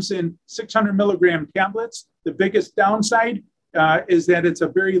generally comes in 600 milligram tablets. The biggest downside is that it's a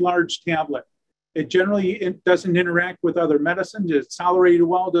very large tablet. It doesn't interact with other medicines. It's tolerated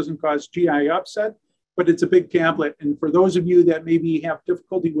well, doesn't cause GI upset, but it's a big tablet. And for those of you that maybe have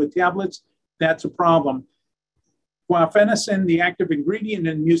difficulty with tablets, that's a problem. Guanfenicin, the active ingredient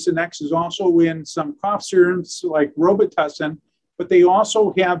in Mucinex, is also in some cough serums like Robitussin, but they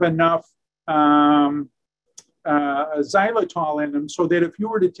also have enough xylitol in them so that if you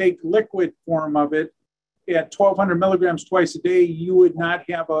were to take liquid form of it at 1,200 milligrams twice a day, you would not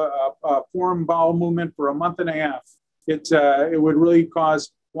have a foreign bowel movement for a month and a half. It would really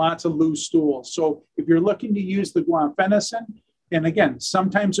cause lots of loose stools. So if you're looking to use the guanfenicin, and again,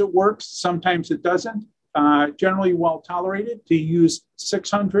 sometimes it works, sometimes it doesn't, generally well tolerated, to use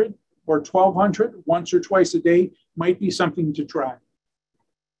 600 or 1200 once or twice a day might be something to try.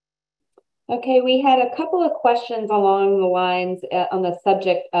 Okay, we had a couple of questions along the lines on the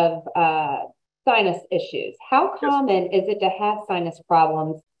subject of sinus issues. How common is it to have sinus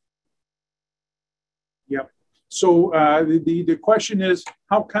problems? Yep. So the question is,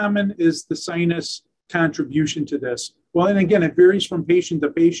 how common is the sinus contribution to this? Well, and again, it varies from patient to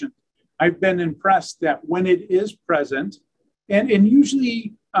patient. I've been impressed that when it is present, and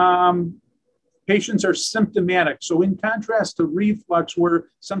usually patients are symptomatic. So in contrast to reflux, where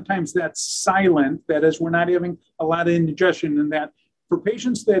sometimes that's silent, that is, we're not having a lot of indigestion, and that for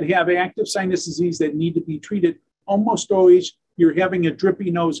patients that have active sinus disease that need to be treated, almost always you're having a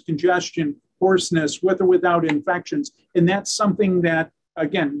drippy nose, congestion, hoarseness, with or without infections. And that's something that,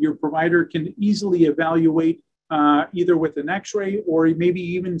 again, your provider can easily evaluate either with an x-ray or maybe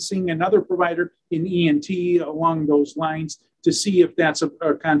even seeing another provider in ENT along those lines to see if that's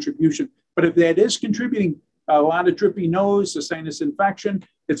a contribution. But if that is contributing, a lot of drippy nose, a sinus infection,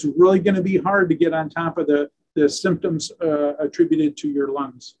 it's really going to be hard to get on top of the symptoms attributed to your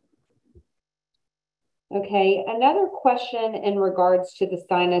lungs. Okay, another question in regards to the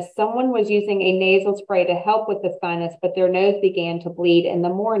sinus. Someone was using a nasal spray to help with the sinus, but their nose began to bleed in the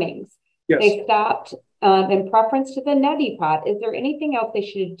mornings. Yes. They stopped in preference to the neti pot. Is there anything else they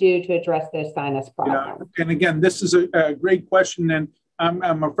should do to address those sinus problems? Yeah. And again, this is a great question, and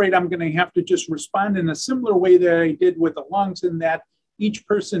I'm afraid I'm going to have to just respond in a similar way that I did with the lungs, in that each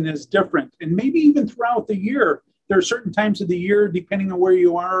person is different. And maybe even throughout the year, there are certain times of the year, depending on where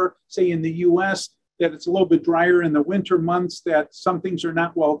you are, say in the US, that it's a little bit drier in the winter months, that some things are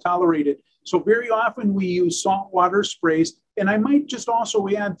not well tolerated. So very often we use saltwater sprays. And I might just also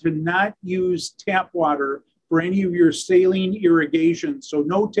add to not use tap water for any of your saline irrigation. So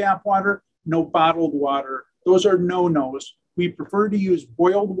no tap water, no bottled water. Those are no-nos. We prefer to use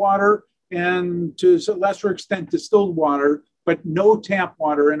boiled water and to a lesser extent distilled water, but no tap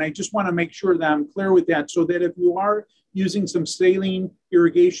water. And I just want to make sure that I'm clear with that, so that if you are using some saline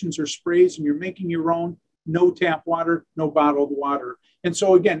irrigations or sprays and you're making your own, no tap water, no bottled water. And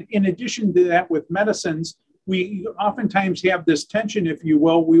so again, in addition to that, with medicines, we oftentimes have this tension, if you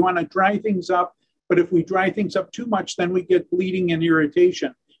will. We want to dry things up, but if we dry things up too much, then we get bleeding and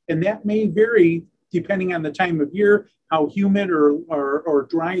irritation. And that may vary depending on the time of year, how humid or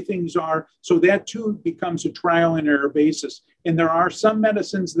dry things are. So that too becomes a trial and error basis. And there are some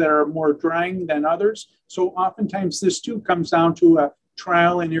medicines that are more drying than others. So oftentimes this too comes down to a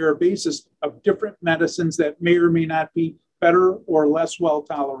trial and error basis of different medicines that may or may not be better or less well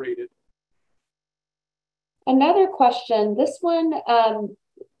tolerated. Another question, this one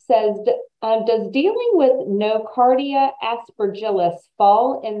says, does dealing with nocardia aspergillus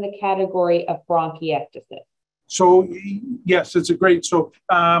fall in the category of bronchiectasis? So yes, it's a great, so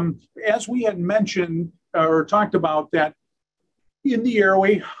as we had mentioned or talked about, that in the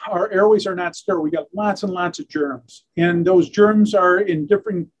airway, our airways are not sterile. We got lots and lots of germs, and those germs are in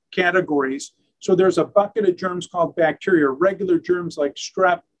different categories. So there's a bucket of germs called bacteria, regular germs like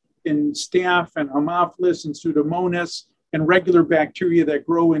strep and staph and Haemophilus and Pseudomonas, and regular bacteria that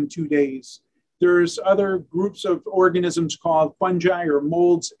grow in 2 days. There's other groups of organisms called fungi or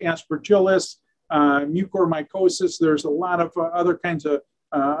molds, aspergillus, mucormycosis. There's a lot of other kinds of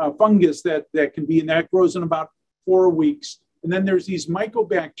fungus that can be, and that grows in about 4 weeks. And then there's these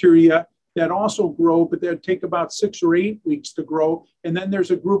mycobacteria that also grow, but that take about 6 or 8 weeks to grow. And then there's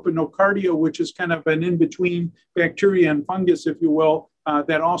a group of nocardia, which is kind of an in-between bacteria and fungus, if you will,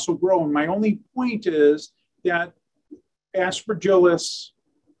 that also grow. And my only point is that aspergillus,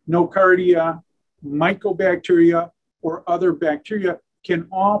 nocardia, mycobacteria, or other bacteria can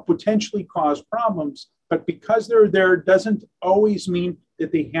all potentially cause problems, but because they're there doesn't always mean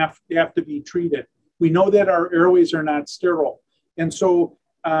that they have to be treated. We know that our airways are not sterile. And so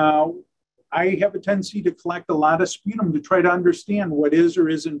I have a tendency to collect a lot of sputum to try to understand what is or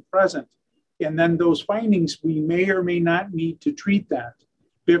isn't present. And then those findings, we may or may not need to treat that.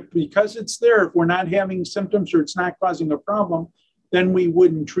 But because it's there, if we're not having symptoms or it's not causing a problem, then we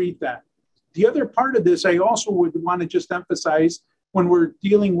wouldn't treat that. The other part of this, I also would want to just emphasize when we're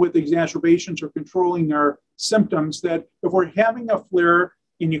dealing with exacerbations or controlling our symptoms, that if we're having a flare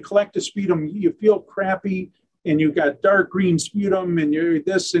and you collect a sputum, you feel crappy and you've got dark green sputum and you're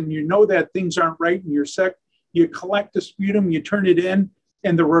this, and you know that things aren't right and you're sick, you collect the sputum, you turn it in,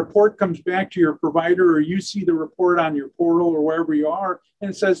 and the report comes back to your provider, or you see the report on your portal or wherever you are,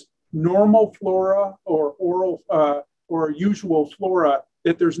 and it says normal flora or oral or usual flora.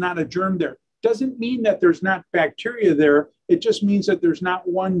 that there's not a germ there. Doesn't mean that there's not bacteria there. It just means that there's not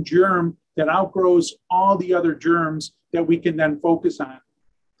one germ that outgrows all the other germs that we can then focus on.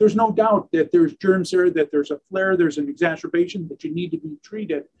 There's no doubt that there's germs there, that there's a flare, there's an exacerbation, that you need to be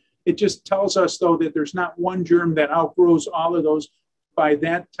treated. It just tells us, though, that there's not one germ that outgrows all of those by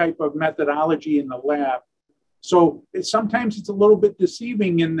that type of methodology in the lab. So sometimes it's a little bit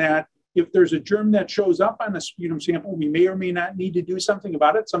deceiving in that if there's a germ that shows up on a sputum sample, we may or may not need to do something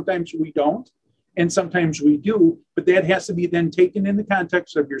about it. Sometimes we don't, and sometimes we do, but that has to be then taken in the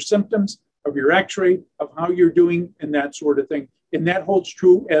context of your symptoms, of your x-ray, of how you're doing, and that sort of thing. And that holds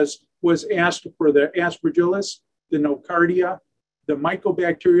true, as was asked, for the Aspergillus, the Nocardia, the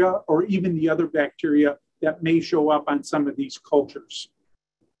mycobacteria, or even the other bacteria that may show up on some of these cultures.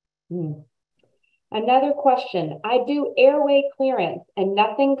 Another question. I do airway clearance and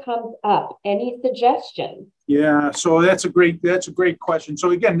nothing comes up. Any suggestions? Yeah, so that's a great question.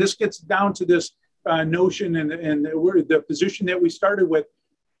 So again, this gets down to this notion and the position that we started with.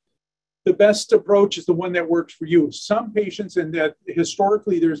 The best approach is the one that works for you. Some patients, and that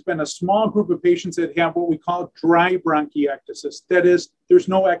historically there's been a small group of patients that have what we call dry bronchiectasis. That is, there's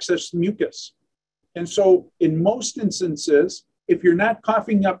no excess mucus. And so in most instances, if you're not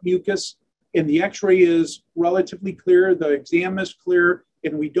coughing up mucus and the x-ray is relatively clear, the exam is clear,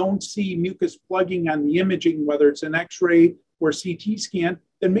 and we don't see mucus plugging on the imaging, whether it's an x-ray or CT scan,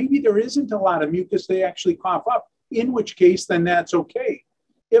 then maybe there isn't a lot of mucus they actually cough up, in which case then that's okay.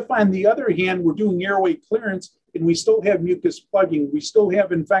 If, on the other hand, we're doing airway clearance and we still have mucus plugging, we still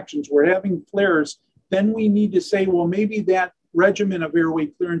have infections, we're having flares, then we need to say, well, maybe that regimen of airway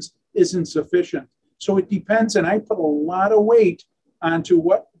clearance isn't sufficient. So it depends, and I put a lot of weight onto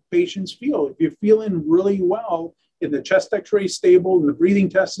what patients feel. If you're feeling really well and the chest x-ray is stable and the breathing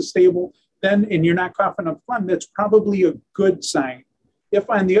test is stable, then, and you're not coughing up phlegm, that's probably a good sign. If,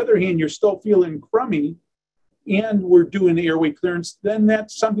 on the other hand, you're still feeling crummy, and we're doing airway clearance, then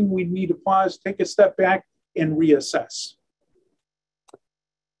that's something we need to pause, take a step back, and reassess.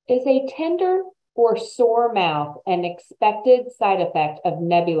 Is a tender or sore mouth an expected side effect of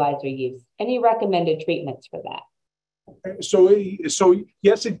nebulizer use? Any recommended treatments for that? So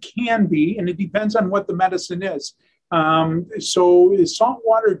yes, it can be, and it depends on what the medicine is. So salt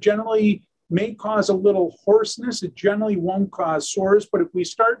water generally may cause a little hoarseness. It generally won't cause sores, but if we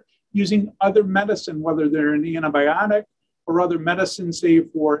start using other medicine, whether they're an antibiotic or other medicines, say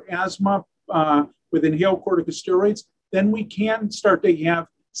for asthma with inhaled corticosteroids, then we can start to have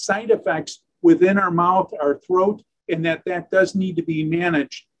side effects within our mouth, our throat, and that does need to be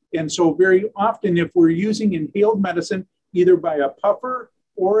managed. And so very often, if we're using inhaled medicine, either by a puffer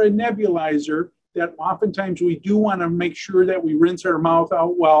or a nebulizer, that oftentimes we do want to make sure that we rinse our mouth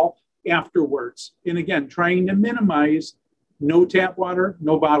out well afterwards. And again, trying to minimize no tap water,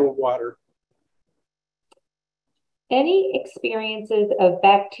 no bottled water. Any experiences of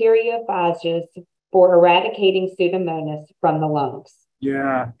bacteriophages for eradicating Pseudomonas from the lungs?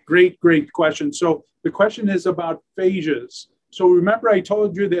 Yeah, great question. So the question is about phages. So remember I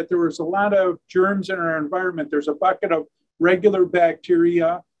told you that there was a lot of germs in our environment. There's a bucket of regular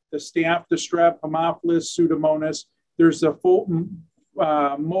bacteria, the staph, the strep, Haemophilus, Pseudomonas. There's the full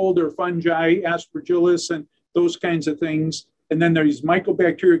mold or fungi, Aspergillus, and those kinds of things. And then there's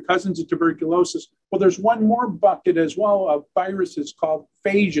mycobacteria, cousins of tuberculosis. Well, there's one more bucket as well of viruses called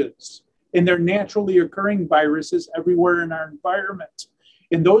phages. And they're naturally occurring viruses everywhere in our environment.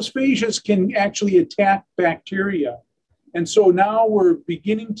 And those phages can actually attack bacteria. And so now we're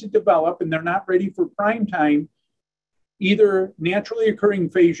beginning to develop, and they're not ready for prime time, either naturally occurring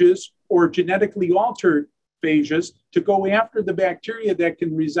phages or genetically altered phages to go after the bacteria that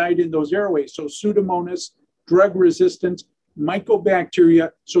can reside in those airways. So Pseudomonas, drug resistant,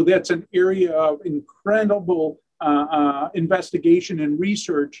 mycobacteria. So that's an area of incredible investigation and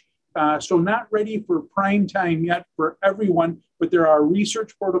research. So not ready for prime time yet for everyone, but there are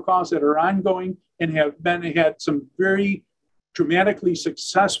research protocols that are ongoing and have had some very dramatically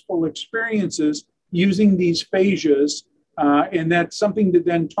successful experiences using these phages. And that's something to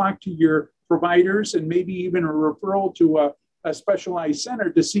then talk to your providers and maybe even a referral to a specialized center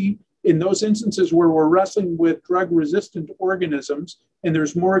to see in those instances where we're wrestling with drug-resistant organisms, and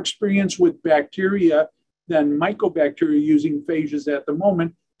there's more experience with bacteria than mycobacteria using phages at the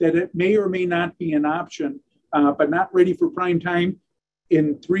moment, that it may or may not be an option, but not ready for prime time.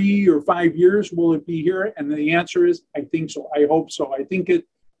 In 3 or 5 years, will it be here? And the answer is, I think so. I hope so. I think it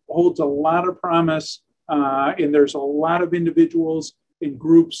holds a lot of promise, and there's a lot of individuals and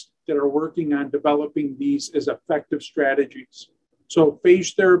groups that are working on developing these as effective strategies. So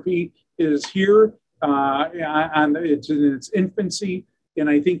phage therapy is here, it's in its infancy, And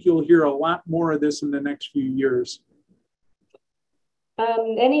I think you'll hear a lot more of this in the next few years.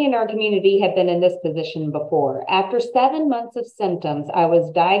 Many in our community have been in this position before. After 7 months of symptoms, I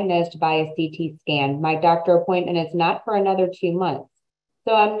was diagnosed by a CT scan. My doctor appointment is not for another 2 months,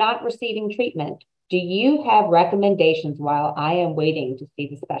 so I'm not receiving treatment. Do you have recommendations while I am waiting to see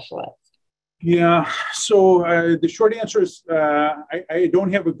the specialist? Yeah, so the short answer is I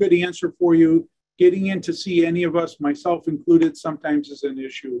don't have a good answer for you. Getting in to see any of us, myself included, sometimes is an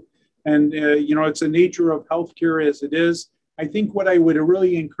issue. And, it's the nature of healthcare as it is. I think what I would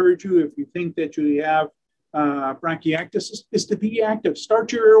really encourage you, if you think that you have bronchiectasis, is to be active.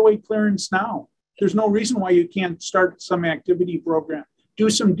 Start your airway clearance now. There's no reason why you can't start some activity program. Do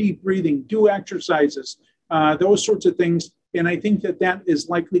some deep breathing, do exercises, those sorts of things. And I think that is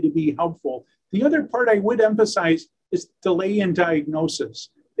likely to be helpful. The other part I would emphasize is delay in diagnosis.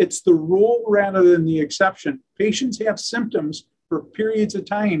 It's the rule rather than the exception. Patients have symptoms for periods of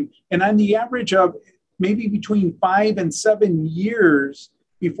time, and on the average of maybe between 5 and 7 years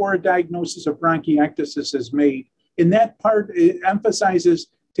before a diagnosis of bronchiectasis is made. And that part emphasizes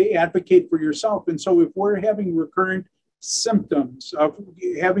to advocate for yourself. And so if we're having recurrent symptoms of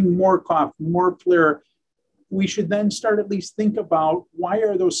having more cough, more flare, we should then start at least think about why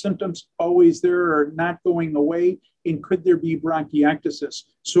are those symptoms always there or not going away, and could there be bronchiectasis?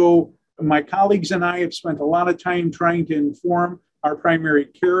 So my colleagues and I have spent a lot of time trying to inform our primary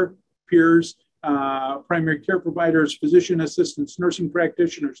care peers, primary care providers, physician assistants, nursing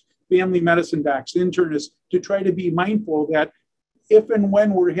practitioners, family medicine docs, internists, to try to be mindful that if and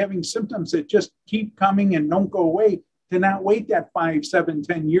when we're having symptoms that just keep coming and don't go away, to not wait that 5, 7,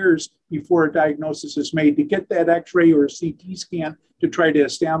 10 years before a diagnosis is made, to get that x-ray or a CT scan to try to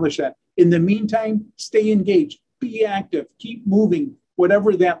establish that. In the meantime, stay engaged, be active, keep moving,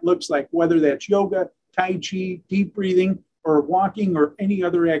 whatever that looks like, whether that's yoga, Tai Chi, deep breathing, or walking, or any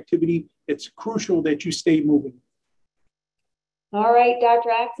other activity. It's crucial that you stay moving. All right, Dr.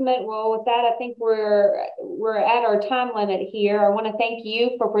 Aksamit. Well, with that, I think we're at our time limit here. I want to thank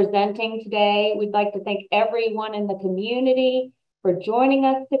you for presenting today. We'd like to thank everyone in the community for joining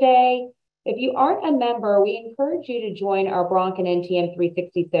us today. If you aren't a member, we encourage you to join our Bronch and NTM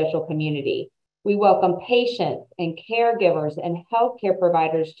 360 social community. We welcome patients and caregivers and healthcare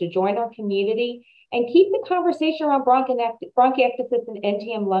providers to join our community and keep the conversation around bronchiectasis and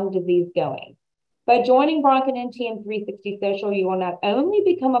NTM lung disease going. By joining Bronch and NTM 360 Social, you will not only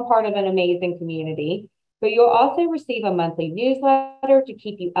become a part of an amazing community, but you'll also receive a monthly newsletter to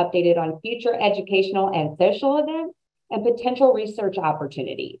keep you updated on future educational and social events and potential research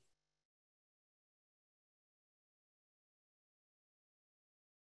opportunities.